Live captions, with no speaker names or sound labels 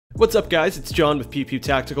What's up guys, it's John with Pew Pew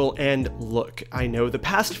Tactical, and look, I know the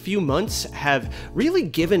past few months have really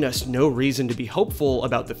given us no reason to be hopeful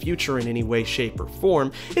about the future in any way, shape, or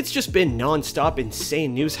form. It's just been non-stop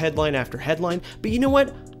insane news headline after headline, but you know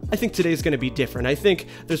what? I think today's gonna be different. I think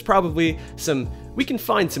there's probably we can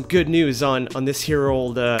find some good news on this here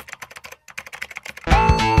old,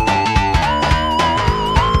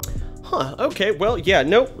 okay, well, yeah,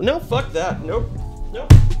 no, fuck that, nope.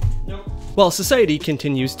 While society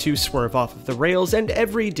continues to swerve off of the rails and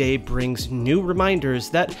every day brings new reminders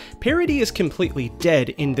that parody is completely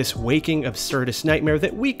dead in this waking absurdist nightmare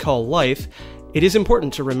that we call life, it is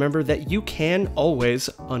important to remember that you can always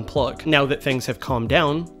unplug. Now that things have calmed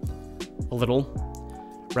down a little,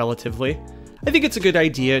 relatively, I think it's a good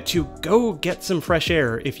idea to go get some fresh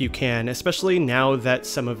air if you can, especially now that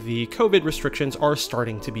some of the COVID restrictions are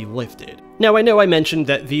starting to be lifted. Now, I know I mentioned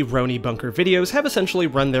that the Roni bunker videos have essentially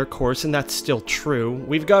run their course, and that's still true.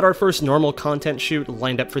 We've got our first normal content shoot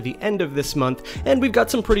lined up for the end of this month, and we've got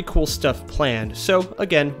some pretty cool stuff planned. So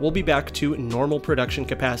again, we'll be back to normal production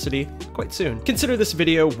capacity quite soon. Consider this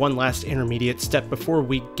video one last intermediate step before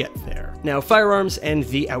we get there. Now, firearms and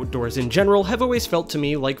the outdoors in general have always felt to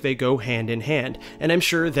me like they go hand in hand, and I'm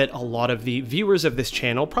sure that a lot of the viewers of this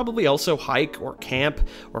channel probably also hike or camp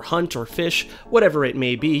or hunt or fish, whatever it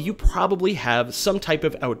may be. You probably have some type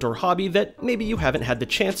of outdoor hobby that maybe you haven't had the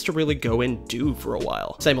chance to really go and do for a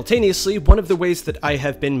while. Simultaneously, one of the ways that I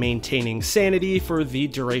have been maintaining sanity for the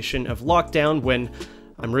duration of lockdown when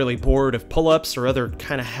I'm really bored of pull-ups or other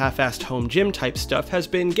kind of half-assed home gym type stuff has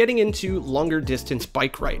been getting into longer distance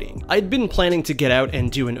bike riding. I'd been planning to get out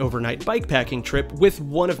and do an overnight bikepacking trip with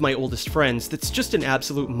one of my oldest friends that's just an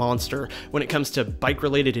absolute monster when it comes to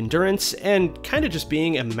bike-related endurance and kind of just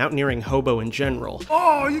being a mountaineering hobo in general.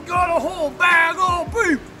 Oh, you got a whole bag of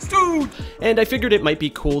beef, dude! And I figured it might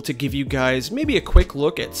be cool to give you guys maybe a quick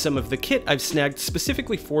look at some of the kit I've snagged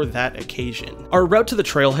specifically for that occasion. Our route to the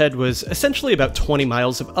trailhead was essentially about 20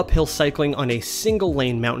 miles of uphill cycling on a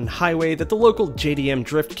single-lane mountain highway that the local JDM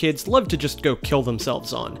drift kids love to just go kill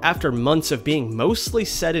themselves on. After months of being mostly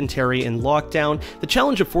sedentary and lockdown, the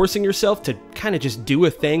challenge of forcing yourself to kind of just do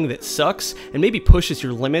a thing that sucks and maybe pushes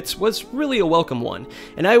your limits was really a welcome one.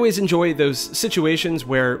 And I always enjoy those situations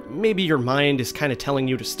where maybe your mind is kind of telling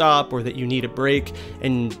you to stop or that you need a break,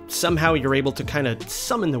 and somehow you're able to kind of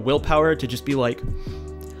summon the willpower to just be like,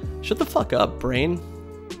 shut the fuck up, brain.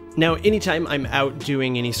 Now, anytime I'm out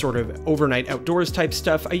doing any sort of overnight outdoors type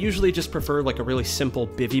stuff, I usually just prefer like a really simple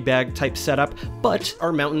bivy bag type setup, but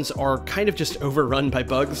our mountains are kind of just overrun by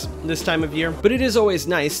bugs this time of year. But it is always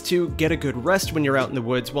nice to get a good rest when you're out in the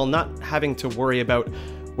woods while not having to worry about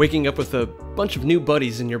waking up with a bunch of new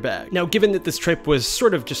buddies in your bag. Now, given that this trip was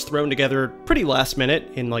sort of just thrown together pretty last minute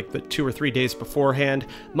in like the 2 or 3 days beforehand,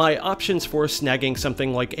 my options for snagging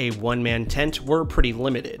something like a one-man tent were pretty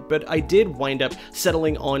limited, but I did wind up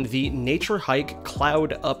settling on the Nature Hike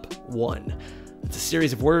Cloud Up 1. It's a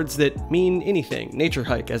series of words that mean anything, nature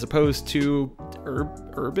hike, as opposed to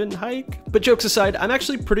urban hike? But jokes aside, I'm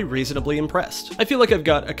actually pretty reasonably impressed. I feel like I've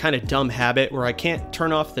got a kind of dumb habit where I can't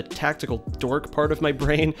turn off the tactical dork part of my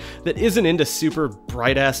brain that isn't into super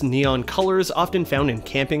bright-ass neon colors often found in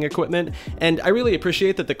camping equipment, and I really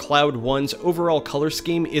appreciate that the Cloud 1's overall color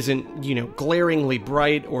scheme isn't, you know, glaringly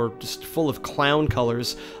bright or just full of clown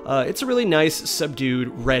colors. It's a really nice, subdued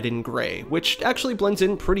red and gray, which actually blends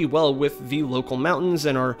in pretty well with the local mountains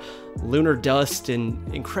and our lunar dust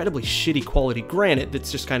and incredibly shitty quality granite that's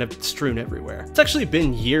just kind of strewn everywhere. It's actually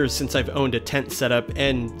been years since I've owned a tent setup,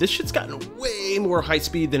 and this shit's gotten way more high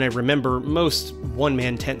speed than I remember most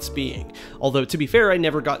one-man tents being. Although, to be fair, I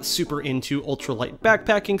never got super into ultralight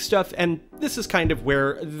backpacking stuff, and this is kind of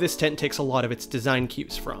where this tent takes a lot of its design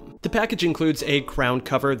cues from. The package includes a ground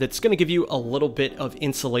cover that's going to give you a little bit of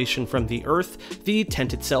insulation from the earth, the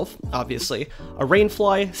tent itself, obviously, a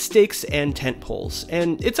rainfly, stakes, and tent poles.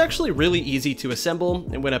 And it's actually really easy to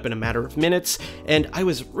assemble. It went up in a matter of minutes, and I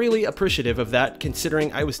was really appreciative of that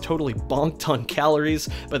considering I was totally bonked on calories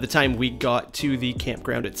by the time we got to the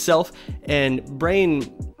campground itself, and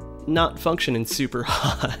brain not functioning super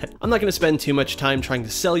hot. I'm not going to spend too much time trying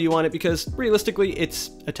to sell you on it because realistically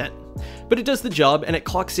it's a tent. But it does the job, and it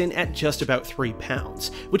clocks in at just about 3 pounds,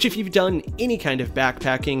 which if you've done any kind of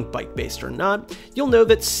backpacking, bike-based or not, you'll know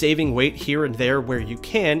that saving weight here and there where you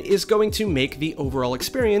can is going to make the overall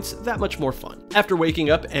experience that much more fun. After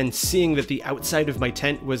waking up and seeing that the outside of my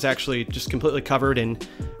tent was actually just completely covered in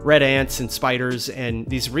red ants and spiders and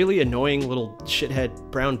these really annoying little shithead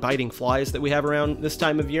brown biting flies that we have around this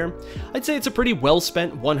time of year, I'd say it's a pretty well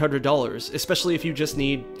spent $100, especially if you just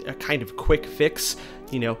need a kind of quick fix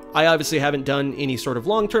You know, I obviously haven't done any sort of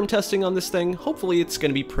long-term testing on this thing. Hopefully it's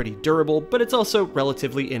going to be pretty durable, but it's also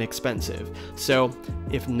relatively inexpensive. So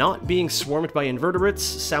if not being swarmed by invertebrates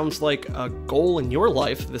sounds like a goal in your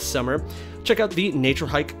life this summer, check out the Nature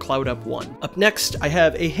Hike Cloud Up 1. Up next, I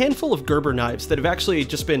have a handful of Gerber knives that have actually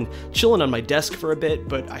just been chilling on my desk for a bit,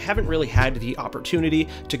 but I haven't really had the opportunity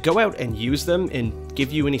to go out and use them and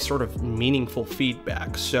give you any sort of meaningful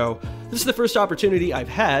feedback. So this is the first opportunity I've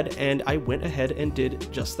had, and I went ahead and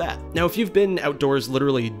did just that. Now, if you've been outdoors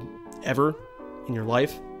literally ever in your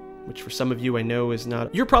life, which for some of you I know is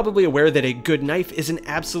not, you're probably aware that a good knife is an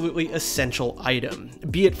absolutely essential item,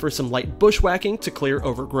 be it for some light bushwhacking to clear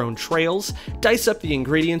overgrown trails, dice up the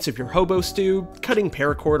ingredients of your hobo stew, cutting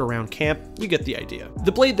paracord around camp, you get the idea.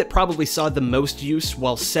 The blade that probably saw the most use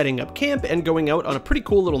while setting up camp and going out on a pretty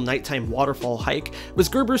cool little nighttime waterfall hike was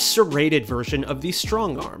Gerber's Serrated version of the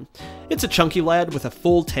Strongarm. It's a chunky lad with a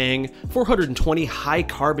full tang, 420 high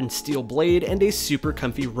carbon steel blade, and a super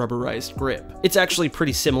comfy rubberized grip. It's actually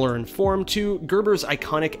pretty similar in form to Gerber's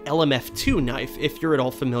iconic LMF2 knife, if you're at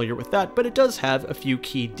all familiar with that, but it does have a few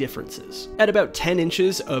key differences. At about 10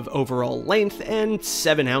 inches of overall length and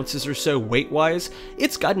 7 ounces or so weight-wise,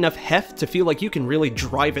 it's got enough heft to feel like you can really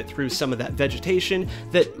drive it through some of that vegetation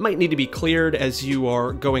that might need to be cleared as you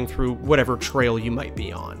are going through whatever trail you might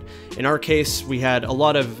be on. In our case, we had a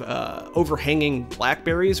lot of overhanging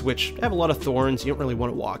blackberries, which have a lot of thorns. You don't really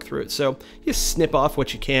want to walk through it, so you snip off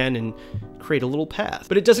what you can and create a little path.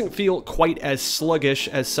 But it doesn't feel quite as sluggish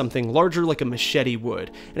as something larger like a machete would,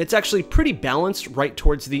 and it's actually pretty balanced right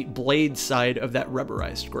towards the blade side of that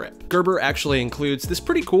rubberized grip. Gerber actually includes this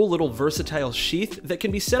pretty cool little versatile sheath that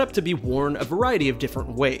can be set up to be worn a variety of different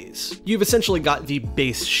ways. You've essentially got the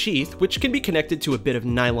base sheath, which can be connected to a bit of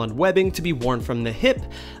nylon webbing to be worn from the hip,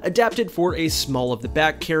 adapted for a small of the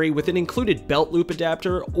back carry with an included belt loop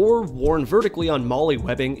adapter, or worn vertically on molly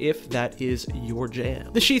webbing if that is your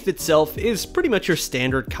jam. The sheath itself is pretty much your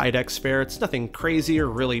standard Kydex fare. It's nothing crazy or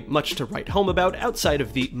really much to write home about outside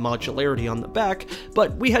of the modularity on the back,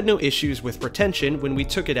 but we had no issues with retention when we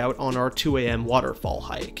took it out on our 2 a.m. waterfall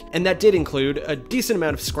hike. And that did include a decent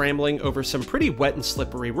amount of scrambling over some pretty wet and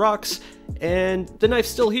slippery rocks, and the knife's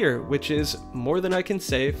still here, which is more than I can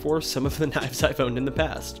say for some of the knives I've owned in the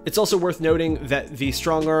past. It's also worth noting that the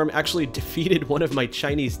Strongarm actually defeated one of my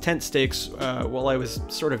Chinese tent stakes while I was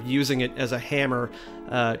sort of using it as a hammer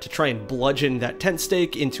to try and bludgeon that tent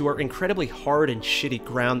stake into our incredibly hard and shitty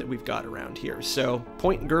ground that we've got around here. So,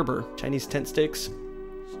 point Gerber, Chinese tent stakes.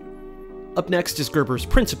 Up next is Gerber's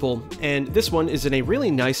Principle, and this one is in a really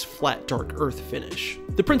nice flat dark earth finish.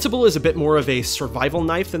 The Principle is a bit more of a survival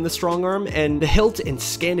knife than the Strongarm, and the hilt and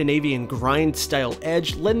Scandinavian grind style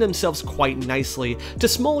edge lend themselves quite nicely to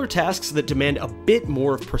smaller tasks that demand a bit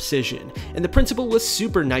more of precision, and the Principle was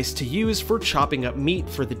super nice to use for chopping up meat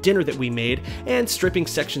for the dinner that we made and stripping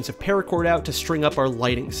sections of paracord out to string up our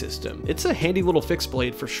lighting system. It's a handy little fixed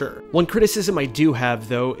blade for sure. One criticism I do have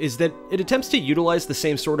though is that it attempts to utilize the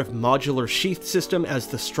same sort of modular sheath system as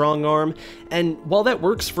the Strongarm, and while that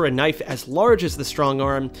works for a knife as large as the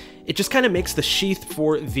Strongarm, it just kind of makes the sheath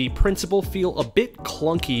for the Principle feel a bit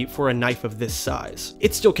clunky for a knife of this size.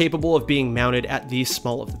 It's still capable of being mounted at the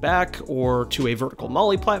small of the back, or to a vertical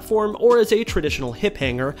molly platform, or as a traditional hip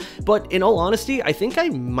hanger, but in all honesty, I think I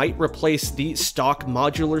might replace the stock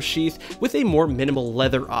modular sheath with a more minimal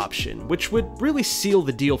leather option, which would really seal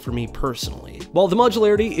the deal for me personally. While the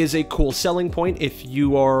modularity is a cool selling point if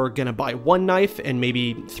you are gonna buy one knife and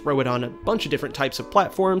maybe throw it on a bunch of different types of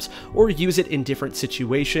platforms, or use it in different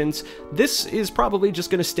situations, this is probably just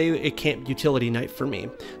going to stay a camp utility knife for me.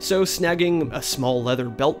 So snagging a small leather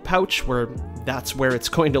belt pouch where that's where it's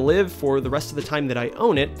going to live for the rest of the time that I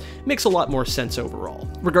own it makes a lot more sense overall.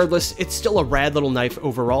 Regardless, it's still a rad little knife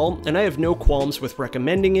overall, and I have no qualms with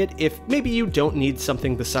recommending it if maybe you don't need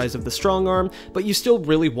something the size of the Strongarm, but you still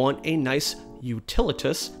really want a nice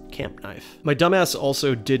utilitous camp knife. My dumbass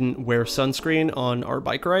also didn't wear sunscreen on our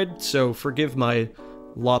bike ride, so forgive my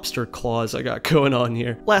lobster claws I got going on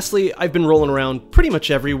here. Lastly, I've been rolling around pretty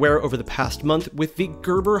much everywhere over the past month with the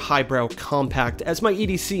Gerber Highbrow Compact as my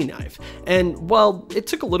EDC knife, and while it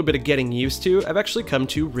took a little bit of getting used to, I've actually come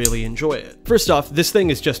to really enjoy it. First off, this thing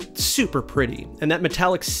is just super pretty, and that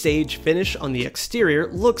metallic sage finish on the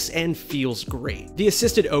exterior looks and feels great. The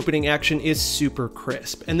assisted opening action is super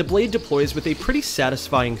crisp, and the blade deploys with a pretty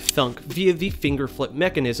satisfying thunk via the finger flip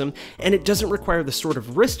mechanism, and it doesn't require the sort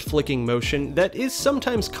of wrist flicking motion that is sometimes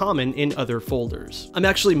sometimes common in other folders. I'm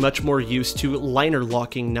actually much more used to liner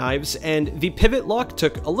locking knives, and the pivot lock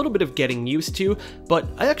took a little bit of getting used to, but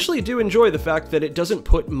I actually do enjoy the fact that it doesn't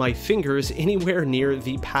put my fingers anywhere near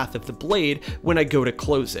the path of the blade when I go to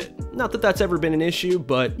close it. Not that that's ever been an issue,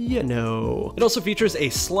 but you know. It also features a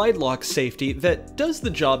slide lock safety that does the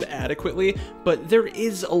job adequately, but there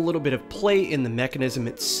is a little bit of play in the mechanism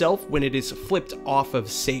itself when it is flipped off of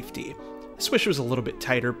safety. I wish it was a little bit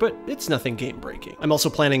tighter, but it's nothing game-breaking. I'm also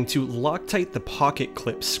planning to Loctite the pocket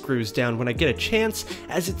clip screws down when I get a chance,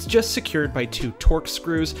 as it's just secured by 2 Torx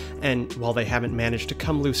screws, and while they haven't managed to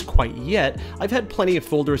come loose quite yet, I've had plenty of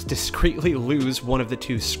folders discreetly lose one of the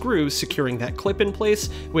 2 screws securing that clip in place,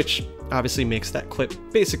 which obviously makes that clip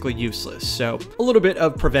basically useless. So a little bit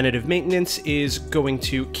of preventative maintenance is going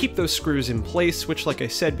to keep those screws in place, which, like I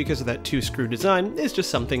said, because of that 2-screw design, is just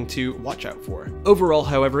something to watch out for. Overall,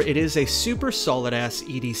 however, it is a super solid-ass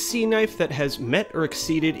EDC knife that has met or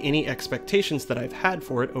exceeded any expectations that I've had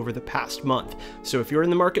for it over the past month. So if you're in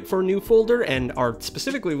the market for a new folder and are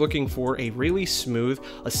specifically looking for a really smooth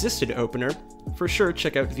assisted opener, for sure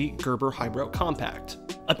check out the Gerber Highbrow Compact.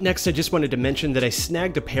 Up next, I just wanted to mention that I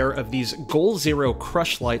snagged a pair of these Goal Zero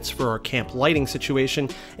crush lights for our camp lighting situation,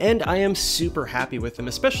 and I am super happy with them,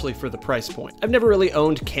 especially for the price point. I've never really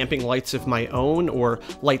owned camping lights of my own, or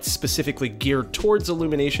lights specifically geared towards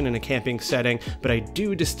illumination in a camping setting, but I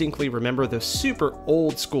do distinctly remember those super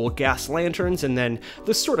old school gas lanterns, and then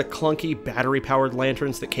the sort of clunky battery-powered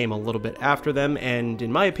lanterns that came a little bit after them, and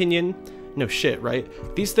in my opinion, no shit, right?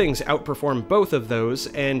 These things outperform both of those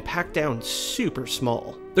and pack down super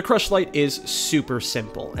small. The crush light is super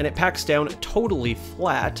simple, and it packs down totally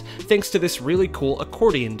flat thanks to this really cool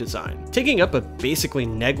accordion design. Taking up a basically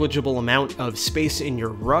negligible amount of space in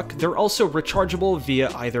your ruck, they're also rechargeable via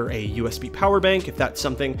either a USB power bank, if that's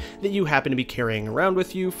something that you happen to be carrying around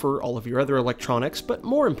with you for all of your other electronics, but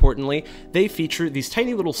more importantly, they feature these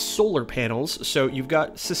tiny little solar panels, so you've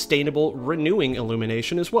got sustainable, renewing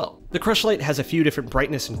illumination as well. The crush light has a few different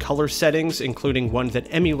brightness and color settings, including one that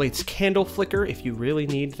emulates candle flicker if you really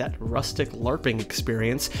need that rustic LARPing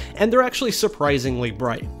experience, and they're actually surprisingly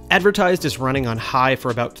bright. Advertised as running on high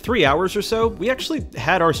for about 3 hours or so, we actually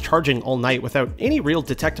had ours charging all night without any real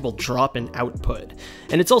detectable drop in output.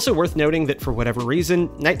 And it's also worth noting that for whatever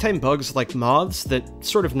reason, nighttime bugs like moths that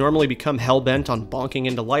sort of normally become hell-bent on bonking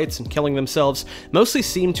into lights and killing themselves mostly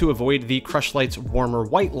seem to avoid the crush light's warmer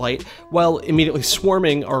white light, while immediately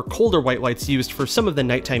swarming our colder white lights used for some of the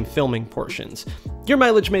nighttime filming portions. Your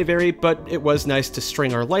mileage may vary, but it was nice to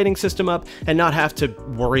string our lighting system up and not have to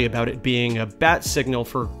worry about it being a bat signal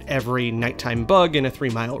for every nighttime bug in a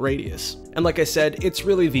 3-mile radius. And like I said, it's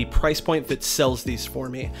really the price point that sells these for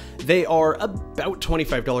me. They are about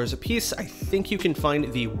 $25 a piece. I think you can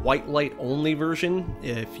find the white light only version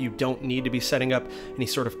if you don't need to be setting up any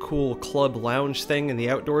sort of cool club lounge thing in the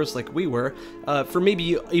outdoors like we were, for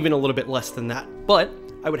maybe even a little bit less than that. But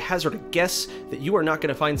I would hazard a guess that you are not going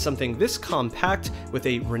to find something this compact with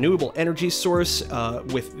a renewable energy source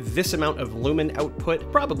with this amount of lumen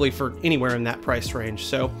output, probably for anywhere in that price range.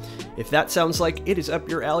 So if that sounds like it is up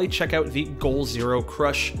your alley, check out the Goal Zero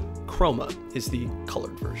Crush. Chroma is the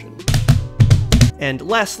colored version. And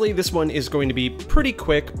lastly, this one is going to be pretty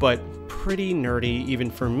quick, but pretty nerdy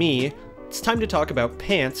even for me. It's time to talk about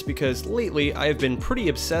pants, because lately I have been pretty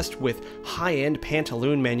obsessed with high-end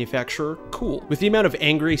pantaloon manufacturer Kühl. With the amount of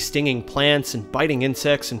angry, stinging plants and biting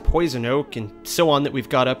insects and poison oak and so on that we've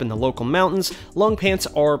got up in the local mountains, long pants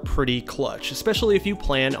are pretty clutch, especially if you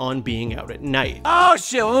plan on being out at night. Oh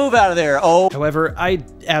shit, move out of there, oh! However, I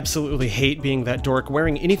absolutely hate being that dork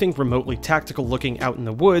wearing anything remotely tactical looking out in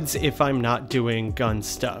the woods if I'm not doing gun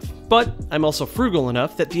stuff. But I'm also frugal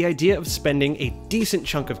enough that the idea of spending a decent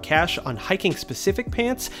chunk of cash on hiking specific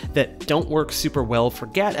pants that don't work super well for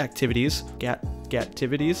GAT activities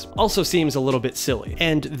also seems a little bit silly.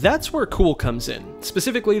 And that's where Kühl comes in,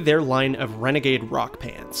 specifically their line of Renegade Rock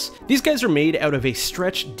Pants. These guys are made out of a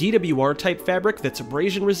stretch DWR type fabric that's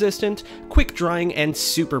abrasion resistant, quick drying, and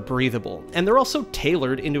super breathable. And they're also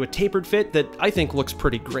tailored into a tapered fit that I think looks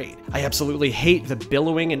pretty great. I absolutely hate the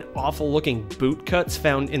billowing and awful looking boot cuts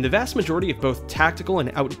found in the vast majority of both tactical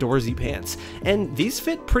and outdoorsy pants, and these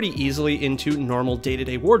fit pretty easily into normal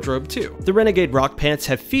day-to-day wardrobe too. The Renegade Rock Pants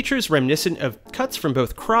have features reminiscent of cuts from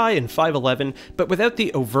both Cry and 511, but without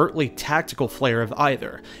the overtly tactical flair of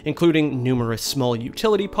either, including numerous small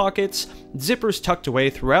utility pockets, zippers tucked away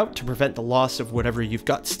throughout to prevent the loss of whatever you've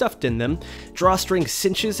got stuffed in them, drawstring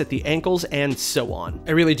cinches at the ankles, and so on.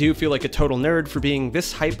 I really do feel like a total nerd for being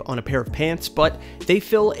this hype on a pair of pants, but they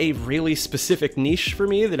fill a really specific niche for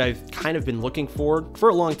me that I've kind of been looking for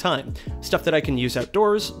a long time. Stuff that I can use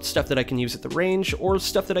outdoors, stuff that I can use at the range, or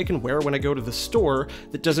stuff that I can wear when I go to the store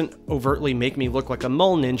that doesn't overtly make me look like a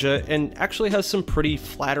mall ninja and actually has some pretty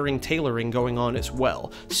flattering tailoring going on as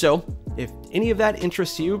well. So, if any of that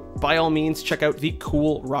interests you, by all means check out the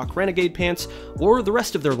Kühl Renegade Pants or the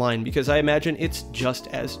rest of their line because I imagine it's just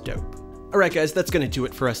as dope. Alright guys, that's going to do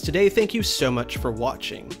it for us today. Thank you so much for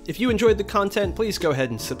watching. If you enjoyed the content, please go ahead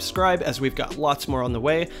and subscribe as we've got lots more on the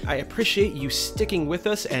way. I appreciate you sticking with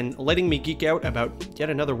us and letting me geek out about yet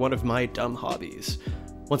another one of my dumb hobbies.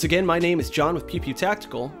 Once again, my name is John with Pew Pew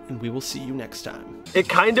Tactical, and we will see you next time. It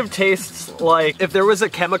kind of tastes like if there was a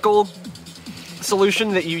chemical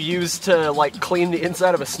solution that you use to like clean the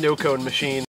inside of a snow cone machine.